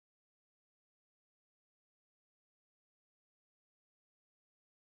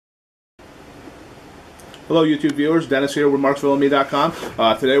Hello YouTube viewers, Dennis here with MarksvilleandMe.com.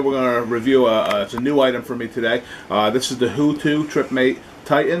 Today we're going to review, it's a new item for me today. This is the HooToo Tripmate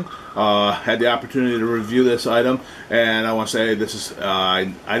Titan. Had the opportunity to review this item, and I want to say this is,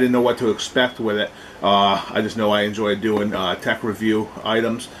 I didn't know what to expect with it. I just know I enjoy doing tech review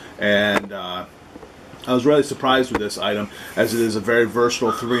items, and I was really surprised with this item, as it is a very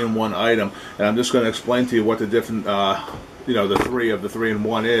versatile 3-in-1 item. And I'm just going to explain to you what the different the three of the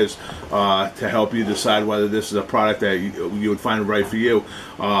 3-in-1 is, to help you decide whether this is a product that you would find right for you.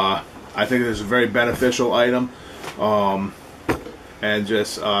 I think it is a very beneficial item, and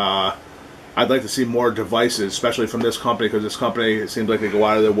just I'd like to see more devices, especially from this company, because this company, it seems like they go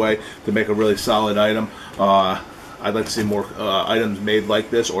out of their way to make a really solid item. I'd like to see more items made like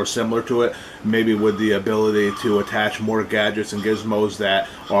this or similar to it, maybe with the ability to attach more gadgets and gizmos that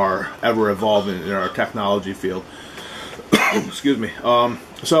are ever evolving in our technology field. Excuse me.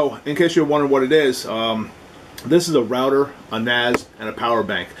 So, in case you're wondering what it is, this is a router, a NAS, and a power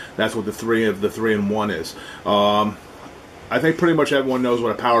bank. That's what the 3-in-1 is. I think pretty much everyone knows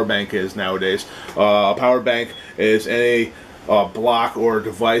what a power bank is nowadays. A power bank is any block or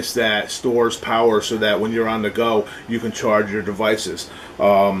device that stores power so that when you're on the go, you can charge your devices.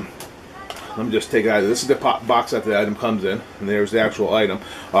 Let me just take it out. This is the box that the item comes in, and there's the actual item.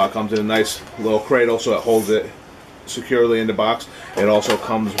 It comes in a nice little cradle, so it holds it securely in the box. It also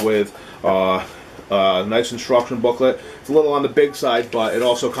comes with a nice instruction booklet. It's a little on the big side, but it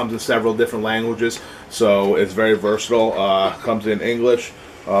also comes in several different languages, so it's very versatile. Comes in English,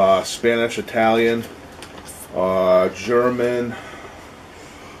 Spanish, Italian, German.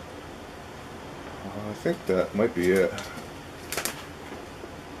 I think that might be it.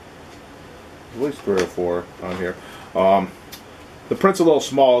 At least 3 or 4 on here. The print's a little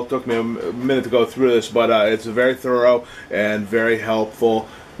small. It took me a minute to go through this, but it's very thorough and very helpful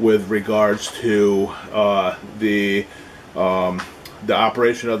with regards to the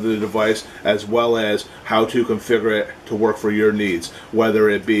operation of the device, as well as how to configure it to work for your needs, whether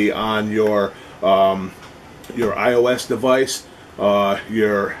it be on your iOS device,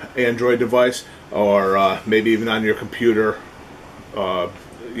 your Android device, or maybe even on your computer,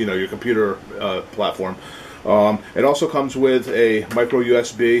 your computer platform. It also comes with a micro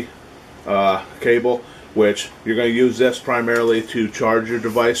USB cable, which you're going to use this primarily to charge your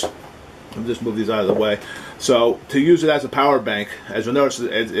device. I'll just move these out of the way. So to use it as a power bank, as you'll notice,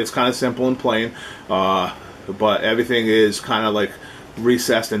 it's kind of simple and plain, but everything is kind of like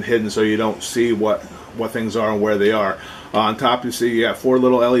recessed and hidden, so you don't see what things are and where they are. On top, you see you got 4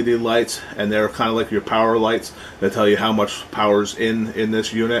 little LED lights, and they're kind of like your power lights that tell you how much power's in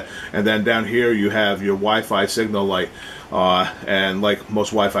this unit. And then down here you have your Wi-Fi signal light, and like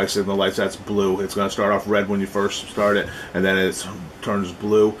most Wi-Fi signal lights, that's blue. It's going to start off red when you first start it, and then it turns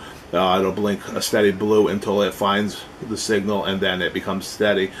blue. It'll blink a steady blue until it finds the signal, and then it becomes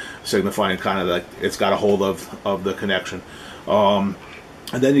steady, signifying kind of like it's got a hold of the connection. And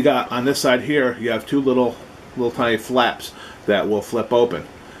then you got on this side here, you have 2 little tiny flaps that will flip open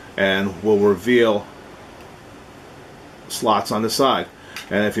and will reveal slots on the side.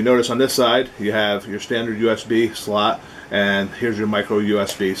 And if you notice on this side, you have your standard USB slot, and here's your micro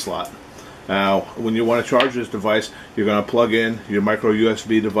USB slot. Now, when you want to charge this device, you're going to plug in your micro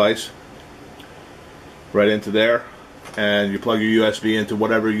USB device right into there, and you plug your USB into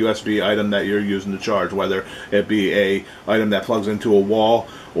whatever USB item that you're using to charge, whether it be a item that plugs into a wall,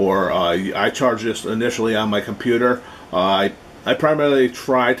 or I charge this initially on my computer. I primarily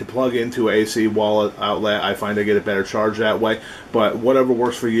try to plug into AC wall outlet. I find I get a better charge that way, but whatever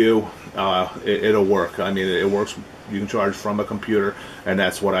works for you, it'll work. I mean, it works. You can charge from a computer, and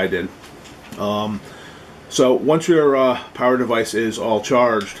that's what I did. So once your power device is all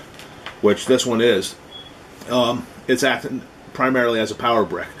charged, which this one is, it's acting primarily as a power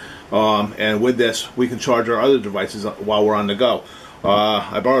brick, and with this we can charge our other devices while we're on the go.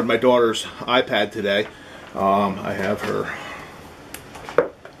 I borrowed my daughter's iPad today. I have her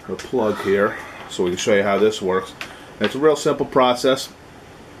plug here, so we can show you how this works. And it's a real simple process.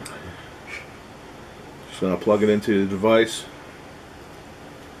 Just going to plug it into the device,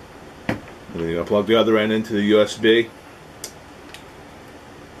 and then you're going to plug the other end into the USB.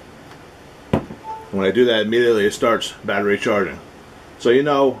 When I do that, immediately it starts battery charging. So you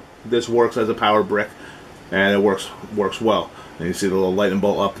know this works as a power brick, and it works well. And you see the little lightning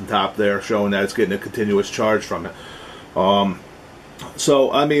bolt up the top there, showing that it's getting a continuous charge from it.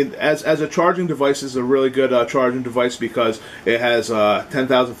 So I mean, as a charging device, it's a really good charging device, because it has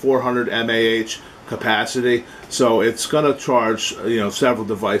 10,400 mAh capacity. So it's going to charge several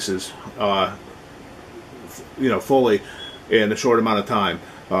devices fully in a short amount of time.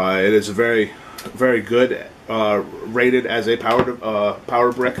 It is a very very good, rated as a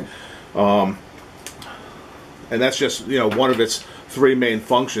power brick, and that's just, you know, one of its 3 main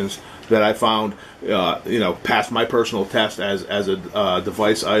functions that I found, you know, passed my personal test as a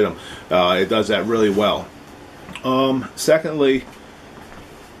device item. It does that really well. Secondly,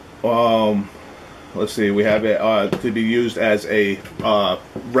 let's see, we have it to be used as a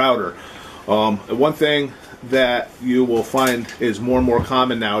router. One thing that you will find is more and more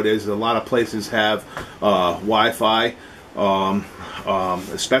common nowadays is a lot of places have Wi-Fi,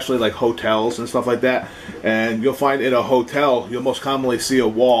 especially like hotels and stuff like that. And you'll find in a hotel, you'll most commonly see a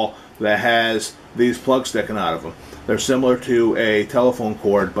wall that has these plugs sticking out of them. They're similar to a telephone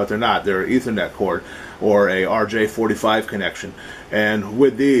cord, but they're not. They're an Ethernet cord or a RJ45 connection. And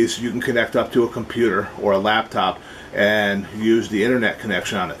with these, you can connect up to a computer or a laptop and use the internet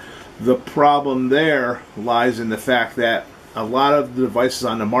connection on it. The problem there lies in the fact that a lot of the devices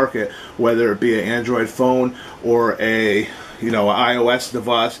on the market, whether it be an Android phone or a, you know, iOS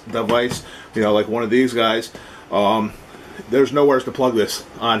device, you know, like one of these guys, there's nowhere to plug this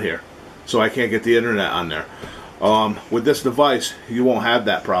on here, so I can't get the internet on there. With this device, you won't have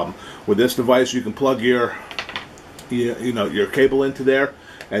that problem. With this device, you can plug your, you know, your cable into there,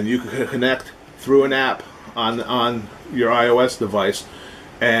 and you can connect through an app on your iOS device,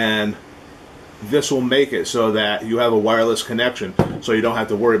 and this will make it so that you have a wireless connection, so you don't have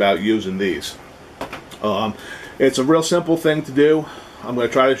to worry about using these. It's a real simple thing to do. I'm going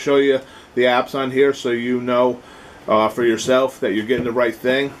to try to show you the apps on here so you know for yourself that you're getting the right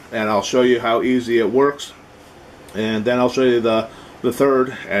thing, and I'll show you how easy it works, and then I'll show you the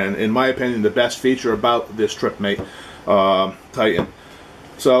third, and in my opinion, the best feature about this Tripmate Titan.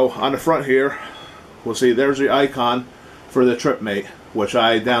 So on the front here, we'll see there's the icon for the Tripmate, which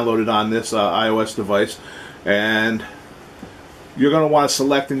I downloaded on this iOS device, and you're going to want to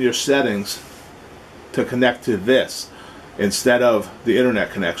select in your settings to connect to this instead of the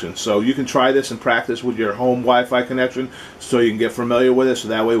internet connection. So you can try this and practice with your home Wi-Fi connection so you can get familiar with it, so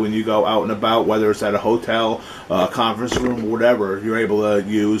that way when you go out and about, whether it's at a hotel, conference room, whatever, you're able to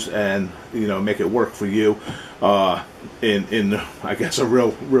use and, you know, make it work for you in I guess a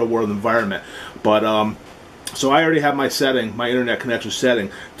real world environment. But so I already have my setting, my internet connection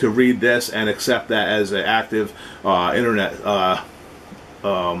setting, to read this and accept that as an active internet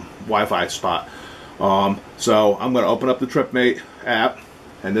Wi-Fi spot. So I'm going to open up the Tripmate app,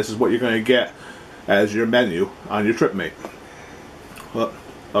 and this is what you're going to get as your menu on your Tripmate. Well,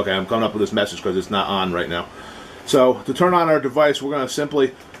 okay, I'm coming up with this message because it's not on right now. So to turn on our device, we're going to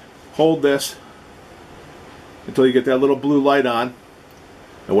simply hold this until you get that little blue light on.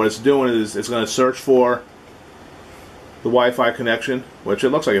 And what it's doing is it's going to search for the Wi-Fi connection, which it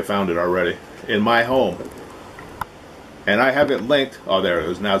looks like it found it already, in my home. And I have it linked. Oh, there it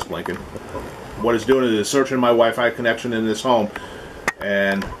is. Now it's blinking. What it's doing is it's searching my Wi-Fi connection in this home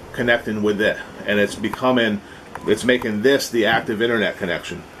and connecting with it. And it's making this the active internet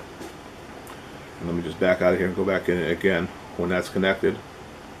connection. And let me just back out of here and go back in again when that's connected.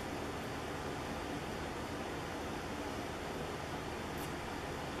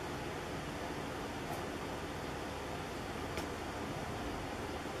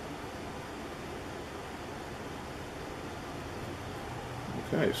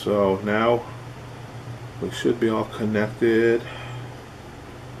 Okay, so now we should be all connected.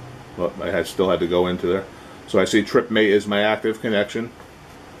 Well, I still had to go into there. So I see Tripmate is my active connection.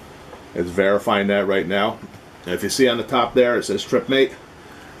 It's verifying that right now. And if you see on the top there, it says Tripmate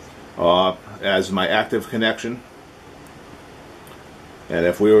as my active connection. And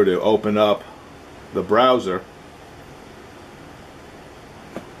if we were to open up the browser,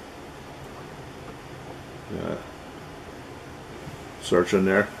 search in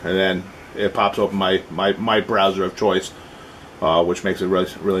there, and then it pops open my browser of choice, which makes it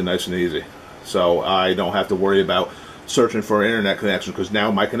really nice and easy. So I don't have to worry about searching for an internet connection, because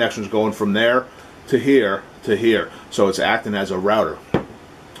now my connection is going from there to here to here. So it's acting as a router.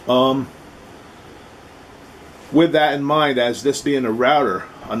 With that in mind, as this being a router,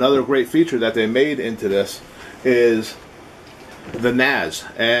 another great feature that they made into this is the NAS.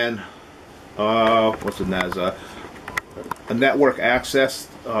 And what's the NAS? A network access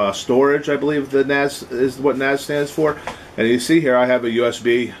storage, I believe the NAS is what NAS stands for. And you see here I have a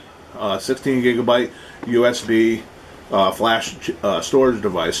USB 16 gigabyte USB flash storage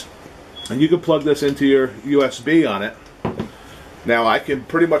device, and you can plug this into your USB on it. Now I can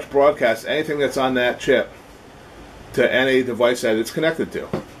pretty much broadcast anything that's on that chip to any device that it's connected to.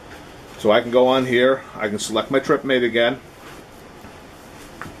 So I can go on here, I can select my Tripmate again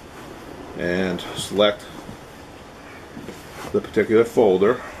and select the particular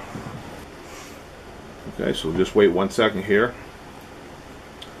folder. Okay, so we'll just wait 1 second here.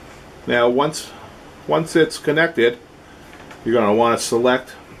 Now once it's connected, you're going to want to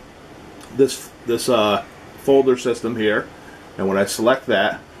select this folder system here, and when I select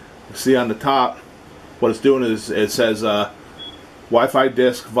that, see on the top what it's doing is it says Wi-Fi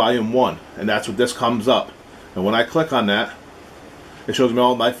disk volume 1, and that's what this comes up. And when I click on that, it shows me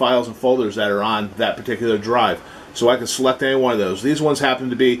all my files and folders that are on that particular drive. So I can select any one of those. These ones happen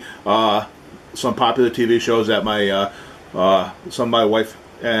to be some popular TV shows that some of my wife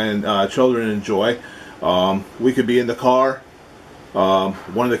and children enjoy. We could be in the car.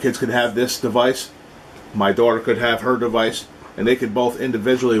 One of the kids could have this device. My daughter could have her device, and they could both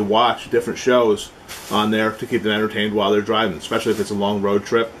individually watch different shows on there to keep them entertained while they're driving, especially if it's a long road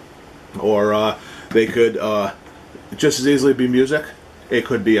trip. Or they could just as easily be music. It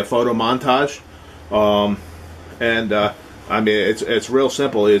could be a photo montage. I mean, it's real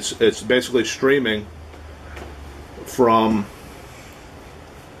simple. It's basically streaming from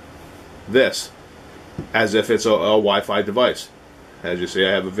this as if it's a Wi-Fi device. As you see,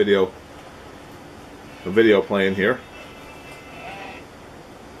 I have a video playing here.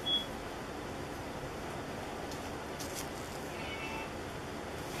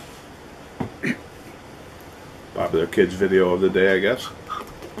 Popular kids video of the day, I guess.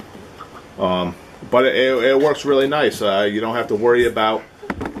 But it works really nice. You don't have to worry about,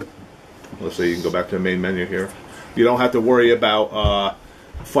 let's see, you can go back to the main menu here. You don't have to worry about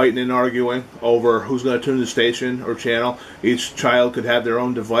fighting and arguing over who's going to tune the station or channel. Each child could have their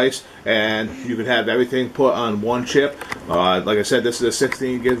own device, and you could have everything put on one chip. Like I said, this is a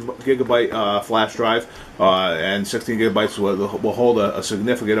 16 gigabyte flash drive, and 16 gigabytes will hold a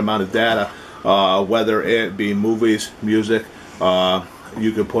significant amount of data, whether it be movies, music.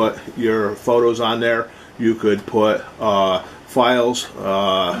 You could put your photos on there. You could put files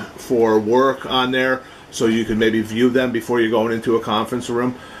for work on there, so you can maybe view them before you're going into a conference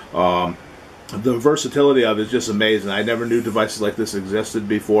room. The versatility of it is just amazing. I never knew devices like this existed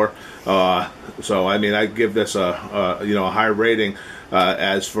before. So I mean, I give this a high rating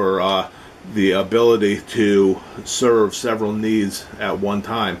as for the ability to serve several needs at one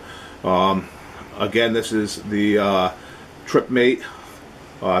time. Again, this is the Tripmate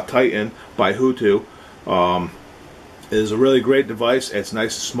Titan by HooToo. It is a really great device. It's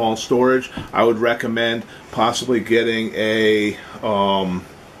nice small storage. I would recommend possibly getting a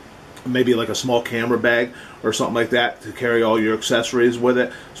maybe like a small camera bag or something like that to carry all your accessories with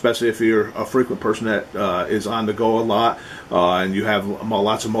it, especially if you're a frequent person that is on the go a lot and you have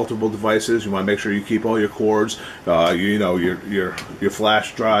lots of multiple devices. You want to make sure you keep all your cords, your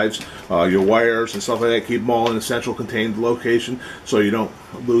flash drives, your wires and stuff like that. Keep them all in a central contained location so you don't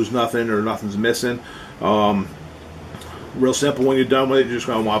lose nothing or nothing's missing. Real simple. When you're done with it, you're just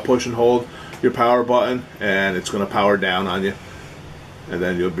going to want to push and hold your power button, and it's going to power down on you, and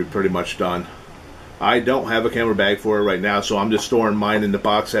then you'll be pretty much done. I don't have a camera bag for it right now, so I'm just storing mine in the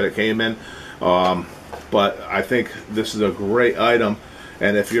box that it came in. But I think this is a great item,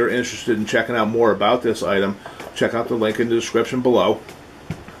 and if you're interested in checking out more about this item, check out the link in the description below.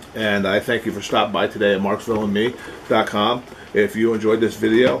 And I thank you for stopping by today at MarksvilleandMe.com. If you enjoyed this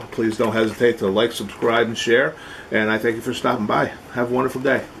video, please don't hesitate to like, subscribe, and share. And I thank you for stopping by. Have a wonderful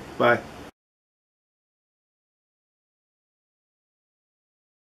day. Bye.